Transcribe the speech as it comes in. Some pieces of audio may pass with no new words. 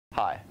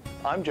Hi,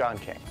 I'm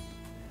Jonjking.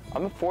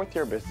 I'm a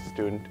fourth-year business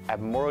student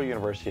at Memorial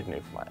University of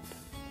Newfoundland.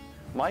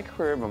 My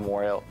career at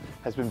Memorial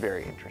has been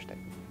very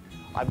interesting.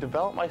 I've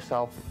developed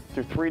myself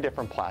through 3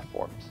 different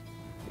platforms: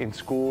 in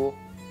school,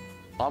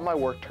 on my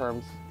work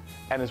terms,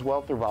 and as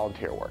well through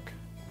volunteer work.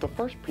 The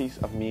first piece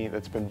of me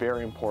that's been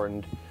very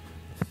important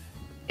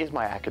is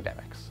my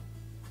academics.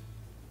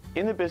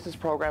 In the business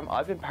program,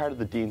 I've been part of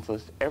the Dean's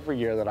List every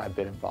year that I've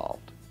been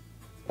involved.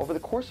 Over the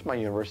course of my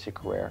university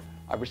career,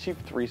 I've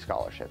received 3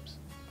 scholarships: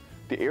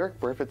 the Eric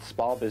Griffith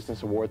Small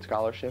Business Award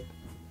Scholarship,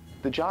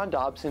 the John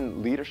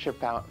Dobson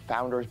Leadership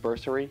Founders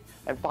Bursary,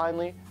 and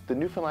finally, the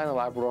Newfoundland and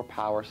Labrador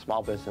Power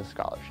Small Business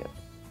Scholarship.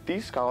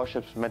 These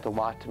scholarships meant a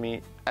lot to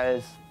me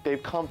as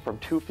they've come from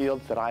 2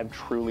 fields that I'm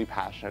truly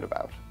passionate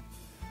about.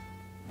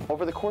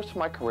 Over the course of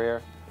my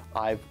career,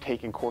 I've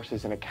taken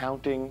courses in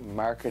accounting,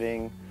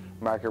 marketing,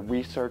 market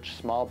research,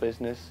 small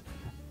business,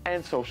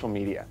 and social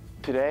media.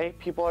 Today,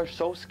 people are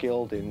so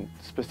skilled in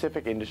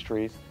specific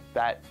industries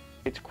that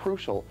it's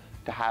crucial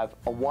to have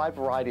a wide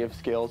variety of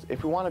skills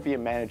if we want to be a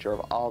manager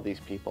of all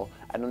these people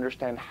and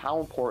understand how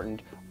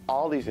important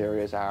all these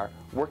areas are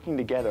working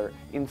together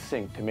in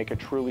sync to make a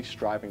truly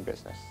striving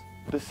business.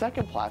 The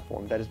second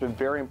platform that has been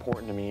very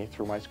important to me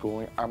through my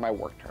schooling are my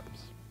work terms.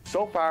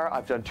 So far,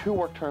 I've done 2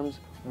 work terms,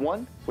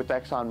 one with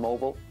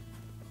ExxonMobil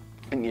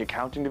in the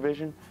accounting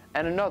division,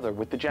 and another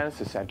with the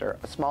Genesis Center,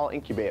 a small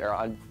incubator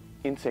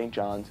in St.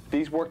 John's.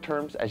 These work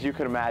terms, as you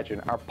can imagine,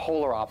 are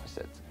polar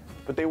opposites,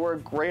 but they were a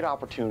great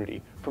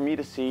opportunity for me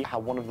to see how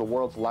one of the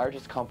world's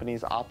largest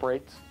companies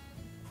operates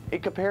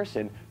in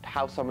comparison to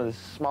how some of the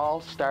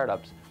small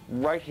startups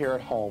right here at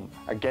home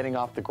are getting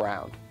off the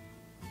ground.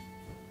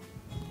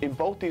 In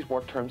both these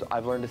work terms,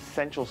 I've learned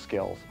essential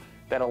skills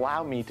that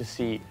allow me to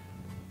see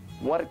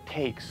what it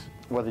takes,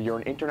 whether you're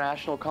an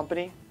international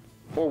company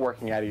or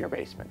working out of your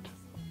basement.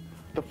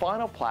 The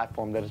final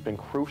platform that has been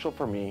crucial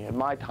for me in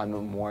my time at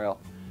Memorial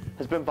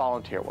has been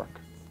volunteer work.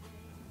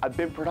 I've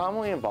been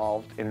predominantly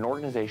involved in an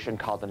organization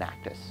called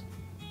Enactus.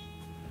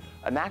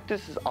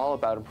 Enactus is all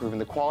about improving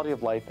the quality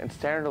of life and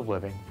standard of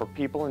living for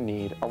people in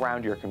need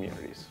around your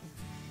communities.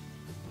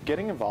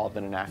 Getting involved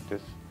in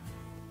Enactus,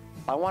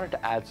 I wanted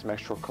to add some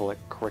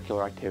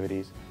extracurricular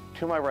activities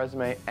to my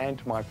resume and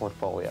to my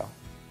portfolio.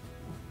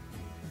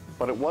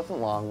 But it wasn't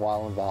long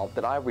while involved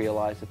that I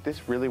realized that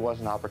this really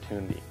was an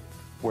opportunity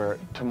where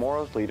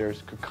tomorrow's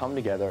leaders could come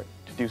together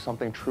to do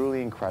something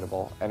truly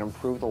incredible and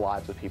improve the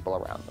lives of people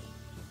around them.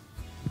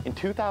 In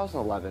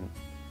 2011,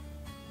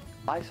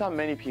 I saw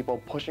many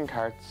people pushing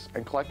carts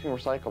and collecting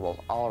recyclables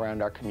all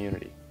around our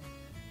community.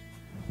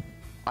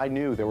 I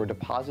knew there were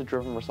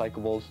deposit-driven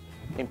recyclables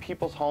in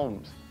people's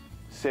homes,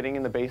 sitting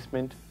in the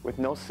basement with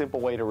no simple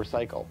way to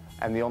recycle,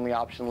 and the only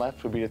option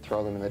left would be to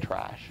throw them in the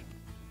trash.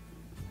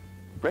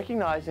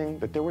 Recognizing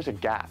that there was a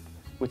gap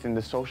within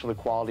the social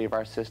equality of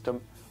our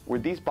system where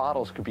these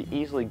bottles could be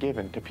easily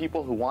given to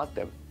people who want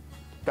them,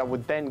 that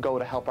would then go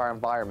to help our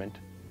environment,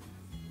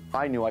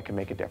 I knew I could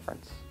make a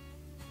difference.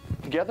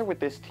 Together with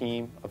this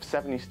team of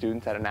 70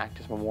 students at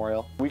Enactus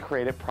Memorial, we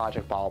created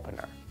Project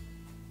Ballpreneur.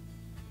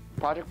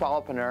 Project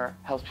Ballpreneur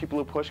helps people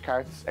who push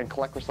carts and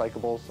collect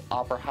recyclables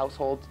offer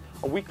households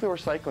a weekly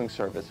recycling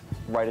service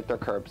right at their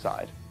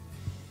curbside.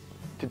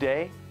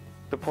 Today,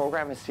 the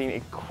program has seen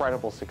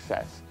incredible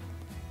success,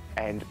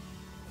 and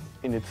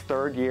in its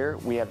 3rd year,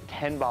 we have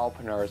 10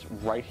 Ballpreneurs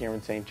right here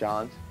in St.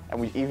 John's, and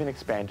we've even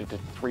expanded to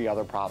 3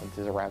 other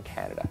provinces around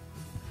Canada.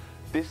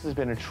 This has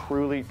been a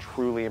truly,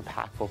 truly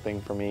impactful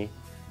thing for me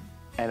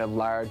and a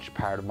large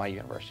part of my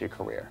university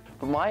career.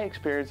 But my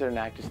experience at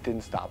Enactus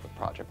didn't stop with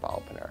Project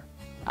Ballpreneur.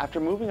 After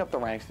moving up the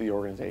ranks of the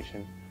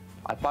organization,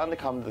 I finally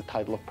come to the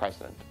title of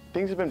president.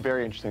 Things have been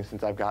very interesting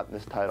since I've gotten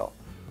this title.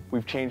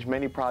 We've changed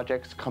many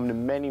projects, come to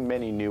many,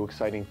 many new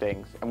exciting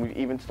things, and we've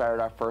even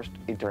started our first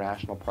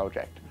international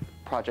project,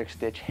 Project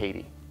Stitch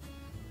Haiti.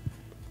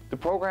 The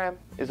program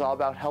is all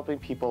about helping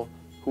people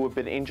who have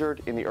been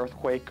injured in the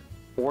earthquake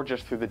or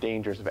just through the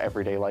dangers of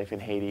everyday life in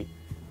Haiti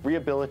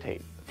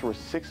rehabilitate through a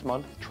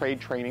 6-month trade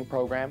training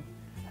program,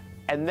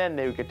 and then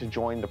they would get to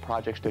join the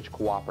Project Stitch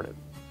Cooperative.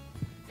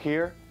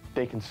 Here,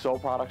 they can sew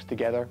products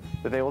together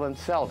that they will then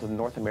sell to the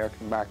North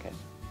American market.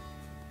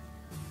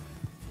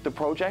 The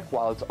project,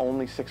 while it's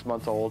only 6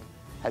 months old,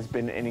 has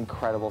been an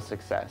incredible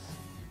success.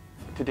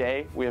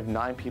 Today, we have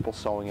 9 people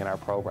sewing in our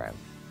program,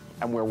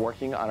 and we're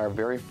working on our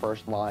very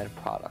first line of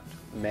product,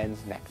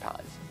 men's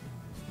neckties.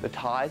 The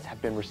ties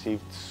have been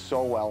received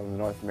so well in the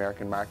North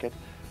American market.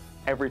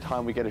 Every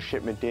time we get a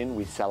shipment in,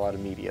 we sell out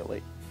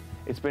immediately.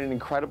 It's been an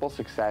incredible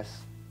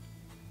success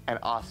and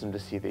awesome to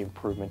see the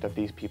improvement of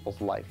these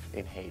people's life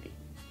in Haiti.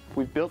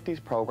 We've built these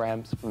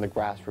programs from the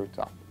grassroots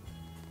up,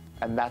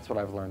 and that's what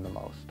I've learned the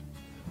most.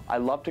 I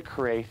love to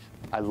create,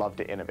 I love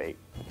to innovate.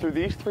 Through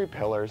these 3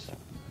 pillars,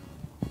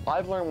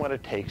 I've learned what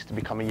it takes to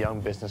become a young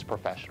business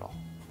professional.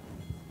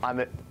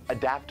 I'm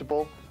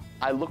adaptable,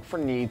 I look for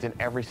needs in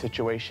every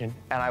situation,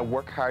 and I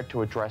work hard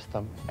to address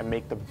them and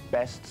make the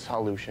best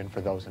solution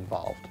for those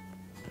involved.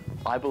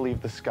 I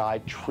believe the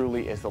sky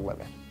truly is the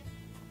limit.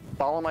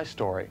 Follow my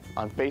story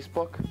on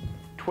Facebook,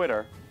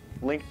 Twitter,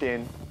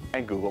 LinkedIn,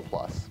 and Google+.